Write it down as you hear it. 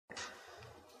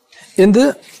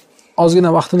Endi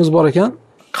ozgina vaqtimiz bor ekan,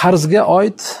 qarzga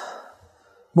oid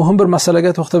muhim bir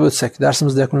masalaga to'xtab o'tsak,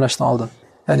 darsimizni yakunlashdan oldin.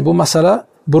 Ya'ni bu masala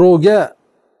birovga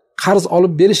qarz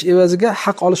olib berish evaziga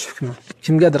haq olish hukmi.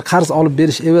 Kimgadir qarz olib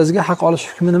berish evaziga haq olish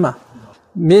hukmi nima?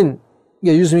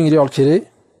 Menga 100 ming riyol kerak.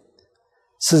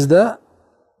 Sizda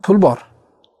pul bor.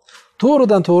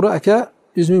 To'g'ridan to'g'ri aka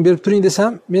 100 ming berib turing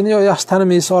desam, meni yo yaxshi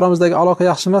tanimaysiz, oramizdagi aloqa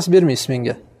yaxshi emas, bermaysiz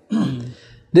menga.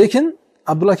 Lekin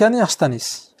Abdulla akani yaxshi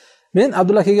taniysiz. Men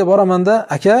Abdulla akaga boramanda,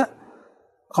 aka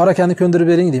qora akani ko'ndirib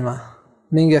bering deyman.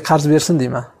 Menga qarz bersin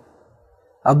deyman.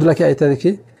 Abdulla aka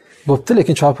aytadiki, "Bo'pti,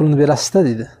 lekin choy pulini berasiz-da"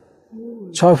 dedi.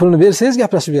 "Choy pulini bersangiz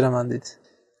gaplashib beraman" dedi.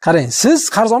 Qarang, siz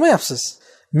qarz olmayapsiz.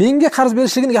 Menga qarz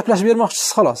berishligini gaplashib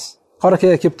bermoqchisiz xolos. Qora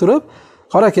akaga kelib turib,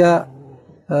 "Qora aka,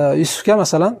 Yusufga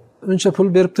masalan uncha pul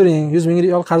berib turing, 100 ming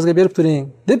riyol qarzga berib turing"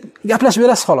 deb gaplashib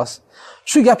berasiz xolos.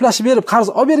 Shu gaplashib berib qarz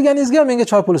olib berganingizga menga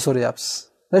choy puli so'rayapsiz.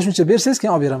 Va shuncha bersangiz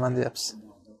keyin olib beraman deyapsiz.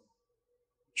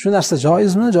 Shu narsa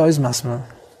joizmi, joiz emasmi?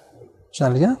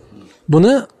 Tushunarligan?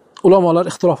 Buni ulamolar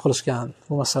ixtirof qilishgan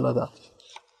bu masalada.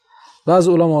 Ba'zi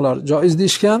ulamolar joiz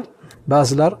deyishgan,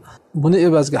 ba'zilar buni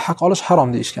evaziga haq olish harom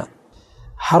deyishgan.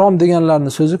 Harom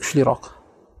deganlarning so'zi kuchliroq.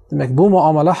 Demak, bu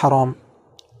muomala harom.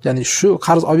 Ya'ni shu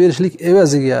qarz olib berishlik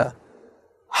evaziga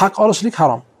haq olishlik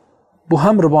harom. Bu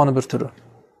ham riboni bir turi.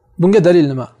 Bunga dalil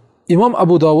nima? Imom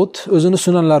Abu Dovud o'zini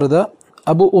sunanlarida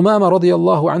Abu Umama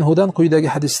radhiyallohu anhu dan quyidagi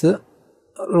hadisni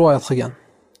rivoyat qilgan.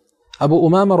 Abu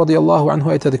Umama radhiyallohu anhu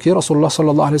aytadiki, Rasululloh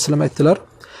sallallohu alayhi vasallam aytdilar: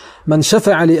 "Man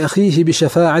shafa'a li akhihi bi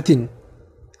shafa'atin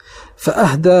fa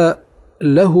ahda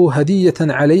lahu hadiyatan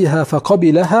 'alayha fa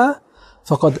qabilaha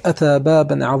faqad ata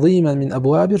baban 'aziman min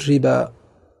abwabir riba."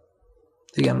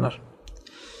 deganlar.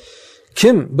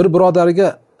 Kim bir birodariga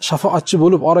shafoatchi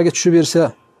bo'lib oraga tushib bersa,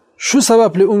 shu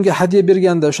sababli unga hadiya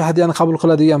berganda o'sha hadiyani qabul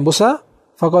qiladigan bo'lsa,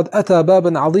 faqat ata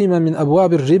baban aziman min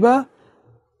abwabir riba,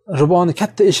 riboni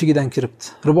katta eshigidan kiribdi.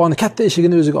 Riboni katta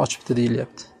eshigini o'ziga ochibdi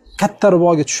deyilyapti. Katta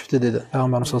riboga tushibdi dedi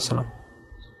Payg'ambarimiz sollallohu alayhi vasallam.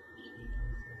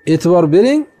 E'tibor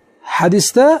bering,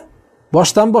 hadisda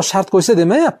boshdan bosh shart qo'ysa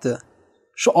demayapti.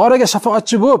 Shu oraga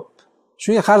shafoatchi bo'lib,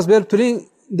 shunga qarz berib turing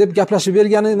deb gaplashib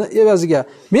berganini evaziga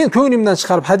men ko'nglimdan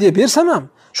chiqarib hadiya bersam ham,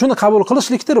 shuni qabul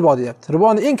qilishlikda ribo deyapti.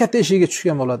 Riboni eng katta eshigiga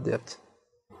tushgan bo'ladi deyapti.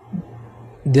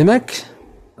 Demak,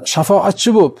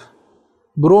 shafoatchi bo'lib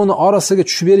birovni orasiga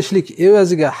tushib berishlik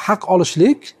evaziga haq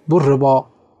olishlik bu ribo.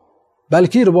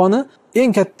 Balki riboni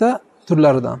eng katta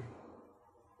turlaridan.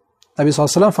 Nabiy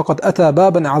sollallohu alayhi vasallam faqat ata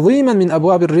baban aziman min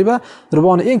abwabir riba,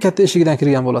 riboni eng katta eshigidan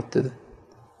kirgan bo'ladi dedi.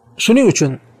 Shuning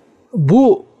uchun bu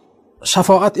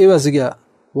shafoat evaziga,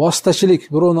 vositachilik,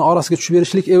 birovni orasiga tushib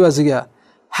berishlik evaziga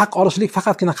haq olishlik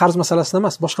faqatgina qarz masalasida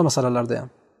emas, boshqa masalalarda ham.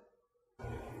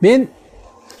 Men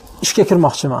ishga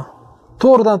kirmoqchiman.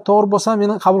 To'g'ridan to'g'ri bo'lsa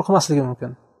meni qabul qilmasligi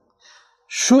mumkin.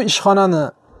 Shu ishxonani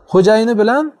xo'jayini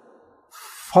bilan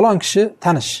falon kishi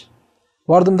tanish.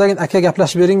 Bordimdagi aka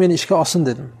gaplashib bering, meni ishga olsin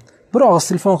dedim. Bir og'iz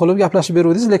telefon qilib gaplashib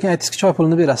beruvdingiz, lekin aytdingiz choy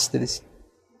pulini berasiz dedingiz.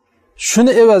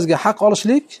 Shuni evaziga haq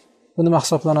olishlik bu nima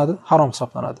hisoblanadi? Harom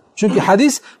hisoblanadi. Chunki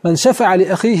hadis man shafa'a li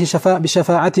akhihi bi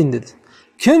shafa'atin dedi.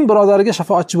 Kim birodariga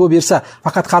shafoatchi bo'lib bersa,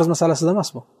 faqat qarz masalasida emas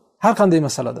bu. Har qanday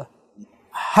masalada.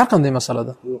 Har qanday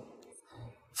masalada.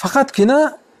 Faqatgina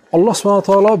Alloh subhanahu va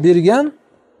taolo bergan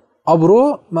obro',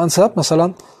 mansab, masalan,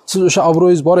 siz o'sha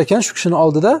obro'yingiz bor ekan, shu kishining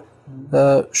oldida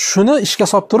shuni ishga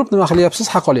solib turib nima qilyapsiz?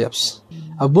 Haq olyapsiz.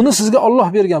 Buni sizga Alloh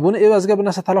bergan, buni evaziga bir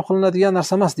narsa talab qilinadigan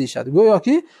narsa emas deyshadi.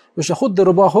 Go'yoki o'sha xuddi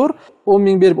riboxo'r 10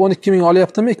 ming berib 12 ming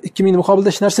olyaptimi, 2 ming muqobilda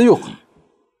hech narsa yo'q.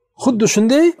 Xuddi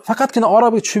shunday faqatgina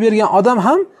oraga tushib bergan odam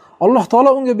ham Alloh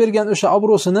taolo unga bergan o'sha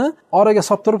obro'sini oraga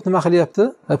solib turib nima qilyapti?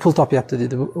 Pul topyapti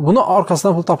dedi. Buni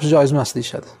orqasidan pul topish joiz emas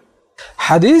deyshadi.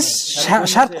 Hadis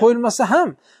shart qo'yilmasa ham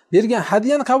bergan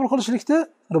hadiyani qabul qilishlikda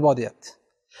ribo deyapti.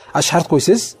 Shart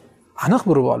qo'ysangiz aniq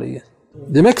bu riboligi.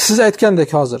 Demak, siz aytgandek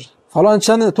hozir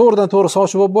falonchani to'g'ridan to'g'ri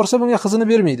sovchi bo'lib borsa bunga qizini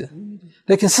bermaydi.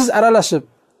 Lekin siz aralashib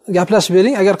gaplashib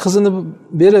bering, agar qizini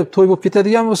berib to'y bo'lib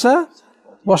ketadigan bo'lsa,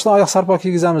 boshdan oyoq sarpo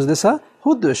kiygizamiz desa,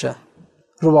 xuddi o'sha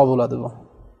ribo bo'ladi bu.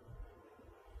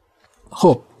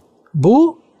 Xo'p, bu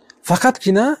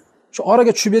faqatgina shu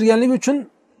oraga tushib berganligi uchun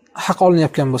haq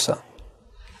olinayotgan bo'lsa.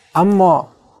 Ammo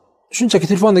shunchaki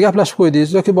telefonda gaplashib qo'ydingiz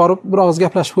yoki borib bir og'iz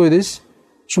gaplashib qo'ydingiz,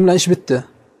 shu bilan ish bitdi.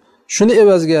 Shuni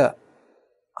evaziga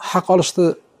haq olishni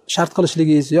shart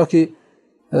qilishligingiz yoki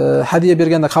hadiya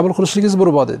berganda qabul qilishligingiz bu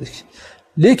ribo dedik.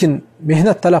 Lekin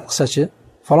mehnat talab qilsa-chi,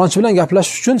 falonchi bilan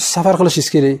gaplashish uchun safar qilishingiz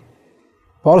kerak,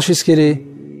 borishingiz kerak,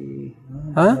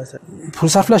 pul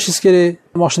sarflashingiz kerak,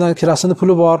 mashina kirasini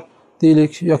puli bor,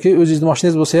 deylik yoki o'zingizni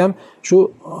mashinangiz bo'lsa ham shu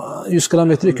 100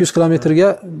 kilometr 200 kilometrga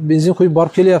benzin quyib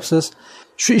borib kelyapsiz.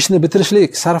 Shu ishni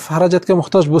bitirishlik sarf xarajatga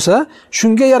muhtoj bo'lsa,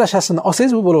 shunga yarashasini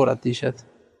olsangiz bu bo'laveradi deyshadi.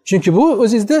 Chunki bu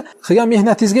o'zingizda qilgan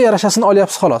mehnatingizga yarashasini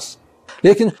olyapsiz xolos.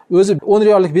 Lekin o'zi 10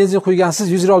 riyollik benzin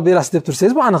quygansiz 100 riyol berasiz deb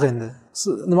tursangiz bu aniq endi.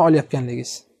 Nima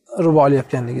olyapganligingiz, ribo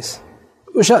olyapganligingiz.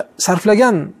 O'sha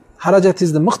sarflagan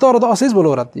xarajatingizni miqdorida olsangiz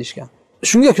bo'laveradi deyishgan.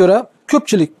 Shunga ko'ra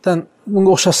ko'pchilikdan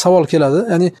bunga o'xshash savol keladi.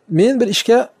 Ya'ni men bir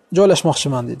ishga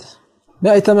joylashmoqchiman dedi.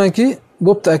 Men aytamanki,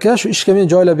 bo'pti aka, shu ishga men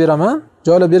joylab beraman.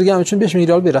 Joylab berganim uchun 5000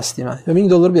 riyol berasiz deyman yo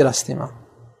 $1000 berasiz deyman.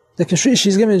 Lekin shu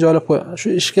ishingizga men joylab shu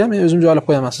ishga men o'zim joylab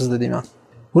qo'yaman sizda deyman.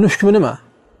 Buni hukmi nima?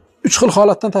 3 xil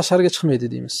holatdan tashqariga chiqmaydi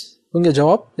deymiz. Bunga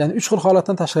javob, ya'ni 3 xil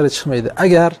holatdan tashqariga chiqmaydi.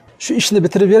 Agar shu ishni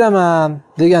bitirib beraman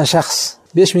degan shaxs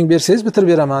 5000 bersangiz bitirib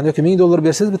beraman yoki $1000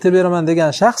 bersangiz bitirib beraman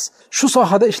degan shaxs shu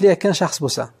sohada ishlayotgan shaxs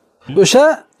bo'lsa, o'sha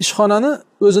ishxonani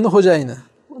o'zini xo'jayini,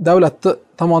 davlat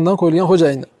tomonidan qo'yilgan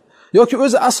xo'jayini yoki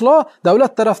o'zi aslo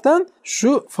davlat tarafdan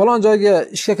shu falon joyga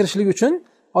ishga kirishlik uchun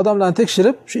odamlarni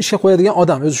tekshirib shu ishga qo'yadigan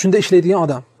odam, o'zi shunda ishlaydigan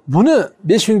odam. Buni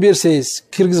 5000 bersangiz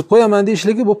kirgizib qo'yaman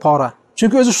deyishligi bu pora.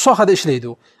 Chunki o'zi shu sohada ishlaydi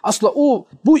u. Aslo u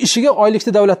bu ishiga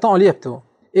oylikni davlatdan olyapti u.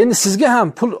 Endi sizga ham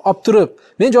pul olib turib,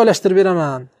 men joylashtirib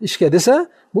beraman ishga desa,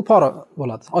 bu pora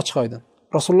bo'ladi, ochiq oydin.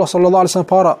 Rasululloh sollallohu alayhi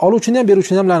vasallam pora oluvchini ham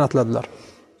beruvchini ham la'natladilar.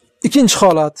 Ikkinchi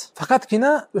holat,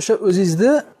 faqatgina o'sha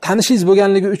o'zingizni tanishingiz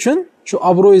bo'lganligi uchun shu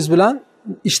obro'yingiz bilan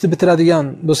ishni bitiradigan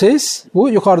bo'lsangiz, bu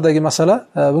yuqoridagi masala,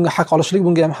 bunga haq olishlik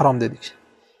bunga ham harom dedik.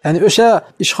 Ya'ni o'sha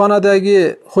ishxonadagi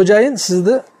xo'jayin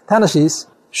sizni tanishingiz.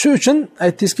 Shu uchun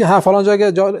aytdingizki, ha falon joyga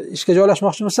ishga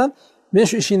joylashmoqchimisan, men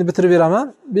shu ishingni bitirib beraman,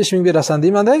 5000 berasan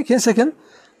deymanda, keyin sekin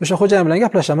o'sha xo'jayin bilan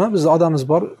gaplashaman, bizda odamimiz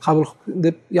bor, qabul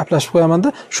deb gaplashib qo'yamanda,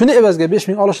 shuni evaziga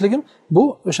 5000 olishligim bu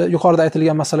o'sha yuqorida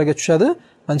aytilgan masalaga tushadi.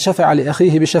 Man shafa'a li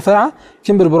akhihi bi shafa'a,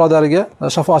 kim bir birodariga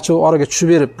shafoatchi oraga tushib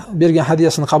bergan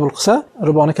hadiyasini qabul qilsa,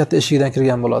 riboni katta eshigidan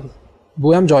kirgan bo'ladi. Bu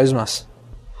ham joiz emas.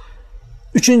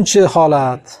 Uchinchi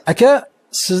holat, aka,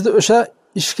 sizni o'sha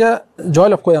ishga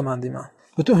joylab qo'yaman deyman.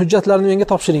 Butun hujjatlarni menga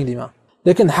topshiring deyman.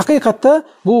 Lekin haqiqatda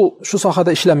bu shu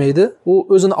sohada ishlamaydi. U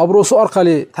o'zini obro'si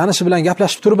orqali tanishi bilan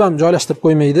gaplashib turib ham joylashtirib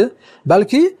qo'ymaydi,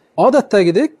 balki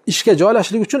odatdagidek ishga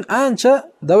joylashlik uchun ancha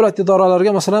davlat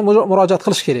idoralariga masalan murojaat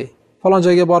qilish kerak. Falon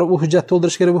joyga borib u hujjat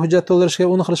to'ldirish kerak, bu hujjat to'ldirish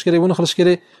kerak, uni qilish kerak, buni qilish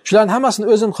kerak. Shularning hammasini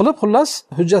o'zim qilib, xullas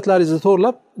hujjatlaringizni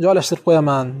to'g'rilab joylashtirib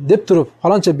qo'yaman deb turib,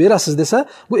 faloncha berasiz desa,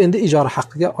 bu endi ijara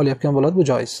haqqiga olayotgan bo'ladi, bu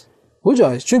joiz. Bu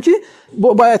joiz. Chunki bu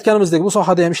aytganimizdek, bu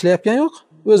sohada ham ishlayotgan yo'q.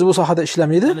 O'zi bu sohada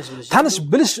ishlamaydi. Tanish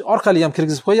bilish orqali ham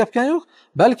kirgizib qo'yayotgan yo'q.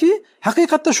 Balki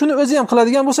haqiqatda shuni o'zi ham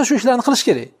qiladigan bo'lsa, shu ishlarni qilish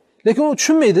kerak. Lekin u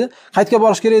tushunmaydi, qayerga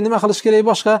borish kerak, nima qilish kerak,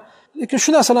 boshqa. Lekin shu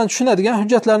narsalarni tushunadigan,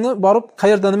 hujjatlarni borib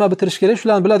qayerda nima bitirish kerak,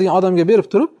 shularni biladigan odamga berib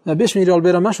turib, 5000 riyol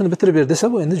beraman, shuni bitirib ber desa,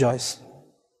 bu endi joiz.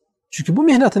 Chunki bu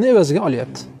mehnatini evaziga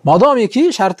olyapti. Modomiki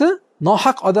sharti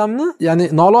nohaq odamni, ya'ni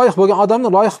noloyiq bo'lgan odamni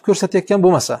loyiq ko'rsatayotgan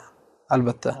bo'lmasa,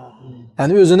 albatta.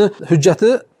 Ya'ni o'zini hujjati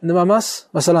nima emas,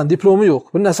 masalan, diplomi yo'q.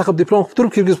 Bir narsa qilib diplom qilib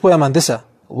turib kirgizib qo'yaman desa,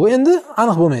 bu endi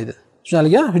aniq bo'lmaydi.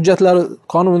 Tushunalgan? Hujjatlari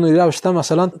qonuniy ravishda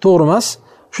masalan to'g'ri emas.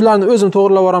 Shularni o'zim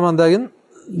to'g'rilab boraman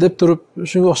deb turib,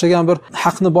 shunga o'xshagan bir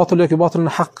haqni botil yoki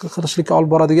botilni haq qilishlikka olib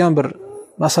boradigan bir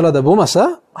masalada bo'lmasa,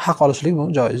 haq olishlik bu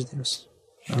joiz deymiz.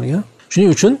 Tushunalgan? Shuning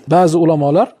uchun ba'zi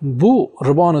ulamolar bu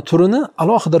riboni turini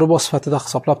alohida ribo sifatida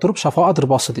hisoblab turib, shafoat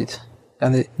ribosi deydi.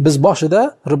 Ya'ni biz boshida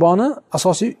riboni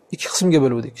asosiy ikki qismga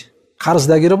bo'ldik.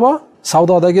 Qarzdagi ribo,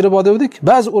 savdodagi ribo dedik.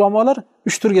 Ba'zi ulamolar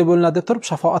 3 turga bo'linadi deb turib,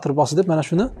 shafoat ribosi deb mana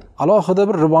shuni alohida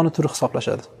bir riboni turi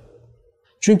hisoblashadi.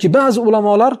 Chunki ba'zi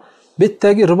ulamolar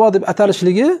betdagi ribo deb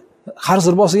atalishligi qarz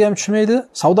ribosiga ham tushmaydi,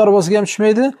 savdo ribosiga ham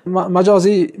tushmaydi,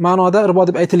 majoziy ma'noda ribo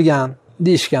deb aytilgan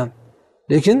deyishgan.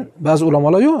 Lekin ba'zi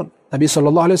ulamolar yo'q. Nabiy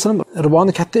sallallohu alayhi vasallam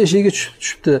riboni katta eshigiga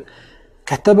tushibdi.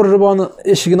 Katta bir riboni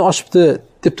eshigini ochibdi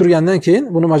deb turgandan keyin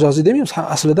buni majoziy demaymiz.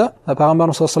 Aslida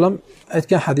payg'ambarimiz sollallohu alayhi vasallam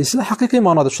aytgan hadisni haqiqiy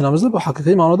ma'noda tushunamiz, bu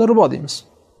haqiqiy ma'noda ribo deymiz.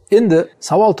 Endi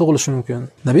savol tug'ilishi mumkin.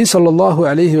 Nabiy sallallohu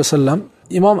alayhi vasallam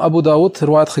Imom Abu Dawud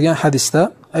rivoyat qilgan hadisda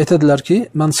aytadilarki,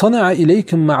 "Man sana'a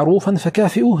ilaykum ma'rufan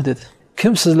fakafi'uh" dedi.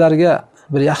 Kim sizlarga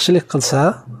bir yaxshilik qilsa,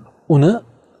 uni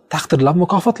taqdirlab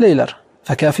mukofotlanglar.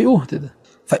 Fakafi'uh dedi.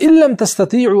 Fa in lam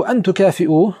tastati'u an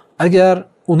tukafi'uh, agar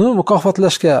uni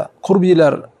mukofotlashga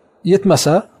qurbiylar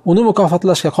yetmasa, uni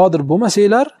mukofotlashga qodir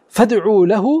bo'lmasanglar, fad'u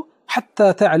lahu hatta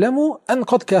ta'lamu an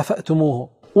qad kafa'tumuhu.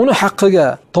 Uni haqqiga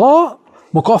to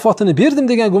mukofotini berdim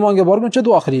degan gumonga borguncha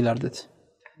duo qilinglar dedi.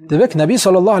 Demak, Nabiy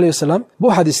sallallohu alayhi vasallam bu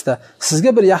hadisda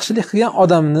sizga bir yaxshilik qilgan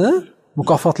odamni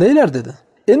mukofotlanglar dedi.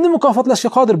 Endi mukofotlashga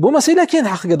qodir bo'lmasanglar, keyin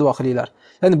haqqiga duo qilinglar.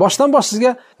 Ya'ni boshdan bosh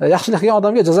sizga yaxshilik qilgan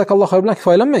odamga jazakallohu xayr bilan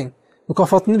kifoyalanmang.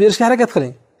 Mukofotini berishga harakat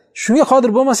qiling. Shunga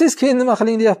qodir bo'lmasangiz, keyin nima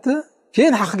qiling deyapti?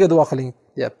 Keyin haqqiga duo qiling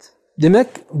deyapti. Demak,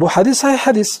 bu hadis sahih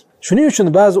hadis. Shuning uchun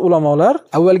ba'zi ulamolar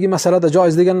avvalgi masalada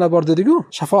joiz deganlar bor dedi-ku,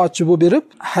 shafoatchi bo'lib berib,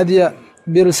 hadiya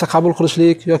berilsa qabul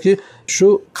qilishlik yoki shu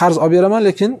qarz olib beraman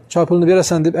lekin choy pulni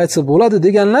berasan deb aytsa bo'ladi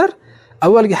deganlar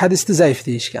avvalgi hadisni zaif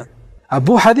deyishgan.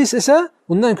 Bu hadis esa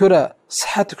undan ko'ra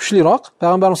sihhati kuchliroq.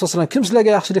 Payg'ambarimiz sollallohu alayhi vasallam kim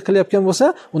sizlarga yaxshilik qilyapgan bo'lsa,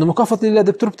 uni mukofotlaylar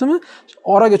deb turibdimi?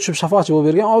 Oraga tushib shafoatchi bo'lib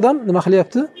bergan odam nima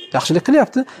qilyapti? Yaxshilik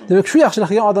qilyapti. Demak, shu yaxshilik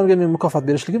qilgan odamga men mukofot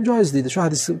berishligim joiz deydi. Shu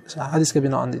hadisga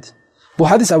binoan deydi. Bu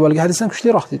hadis avvalgi hadisdan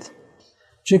kuchliroq deydi.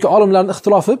 Chunki olimlarning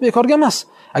ixtilofi bekorga emas.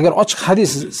 Agar ochiq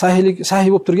hadis sahih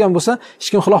bo'lib turgan bo'lsa, hech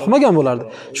kim xilof qilmagan bo'lardi.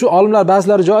 Shu olimlar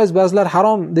ba'zilari joiz, ba'zilari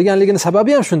harom deganligini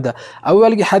sababi ham shunda.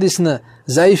 Avvalgi hadisni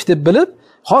zaif deb bilib,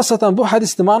 xosatan bu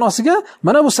hadisning ma'nosiga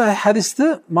mana bu sahih hadisni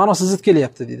ma'nosi zid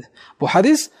kelyapti dedi. Bu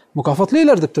hadis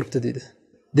mukofotlaylar deb turibdi dedi.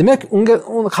 Demak,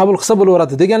 uni qabul qilsa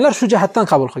bo'laveradi deganlar shu jihatdan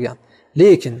qabul qilgan.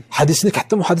 Lekin hadisni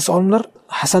katta muhaddis olimlar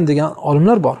hasan degan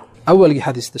olimlar bor. Avvalgi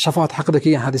hadisda shafoat haqida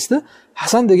kelgan hadisda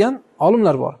hasan degan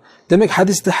olimlar bor. Demak,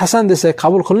 hadisni hasan desak,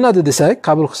 qabul qilinadi desak,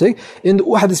 qabul qilsak, endi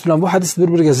u hadis bilan bu hadis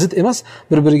bir-biriga zid emas,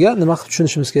 bir-biriga nima qilib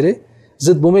tushunishimiz kerak?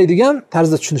 Zid bo'lmaydigan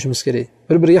tarzda tushunishimiz kerak.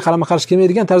 Bir-biriga qarama-qarshi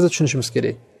kelmaydigan tarzda tushunishimiz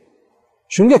kerak.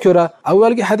 Shunga ko'ra,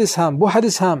 avvalgi hadis ham, bu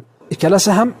hadis ham,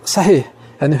 ikkalasi ham sahih.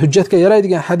 Ya'ni hujjatga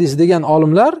yaraydigan hadis degan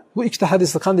olimlar bu ikkita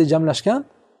hadisni qanday jamlashgan?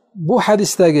 Bu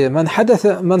hadisdagi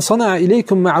man sanaa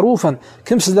ilaykum ma'rufan,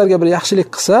 kim sizlarga bir yaxshilik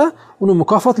qilsa, uni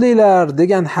mukofotlaylar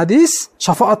degan hadis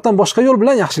shafoatdan boshqa yo'l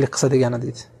bilan yaxshilik qilsa degani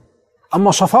deydi.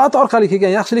 Ammo shafoat orqali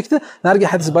kelgan yaxshilikni narigi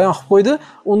hadis bayon qilib qo'ydi,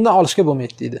 undan olishga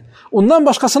bo'lmaydi deydi. Undan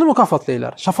boshqasini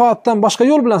mukofotlaylar. Shafoatdan boshqa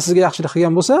yo'l bilan sizga yaxshilik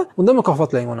qilgan bo'lsa, unda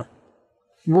mukofotlang uni.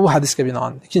 Bu hadisga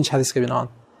binoan, ikkinchi hadisga binoan.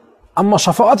 Ammo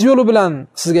shafoat yo'li bilan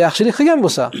sizga yaxshilik qilgan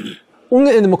bo'lsa,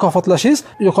 unga endi mukofotlashingiz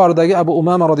yuqoridagi Abu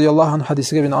Umama radhiyallohu anhu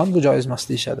hadisiga binoan bu joiz emas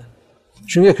deyshadi.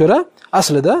 Shunga ko'ra,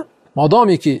 aslida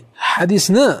modomiki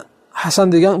hadisni hasan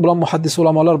degan bilan muhaddis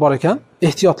ulamolar bor ekan,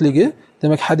 ehtiyotligi,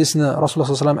 demak hadisni Rasululloh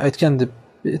sollallohu alayhi vasallam aytgan deb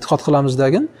e'tiqod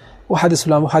qilamizdagan, u hadis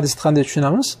bilan bu hadisni qanday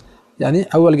tushunamiz? Ya'ni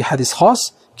avvalgi hadis xos,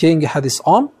 keyingi hadis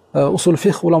om. Usul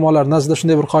fiqh ulamolar nazdida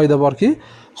shunday bir qoida borki,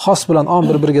 xos bilan om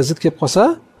bir-biriga zid kelib qolsa,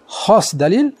 xos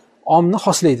dalil omni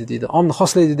xoslaydi deydi. Omni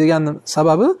xoslaydi deganning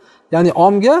sababi, ya'ni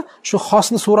omga shu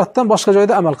xosni suratdan boshqa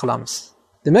joyda amal qilamiz.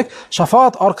 Demak,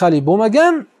 shafoat orqali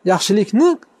bo'lmagan yaxshilikni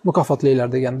mukofotlaylar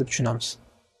degan deb tushunamiz.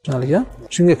 Tushunalgan?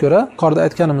 Shunga ko'ra, yuqorida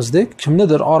aytganimizdek,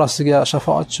 kimnidir orasiga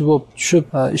shafoatchi bo'lib tushib,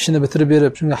 ishini bitirib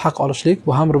berib, shunga haq olishlik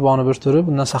bu ham riboni bir turi,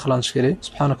 bundan saqlanish kerak.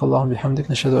 Subhanakallohumma bihamdik,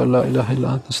 nashhadu an la ilaha illa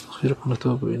anta, astag'firuka va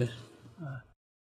atubu ilayk.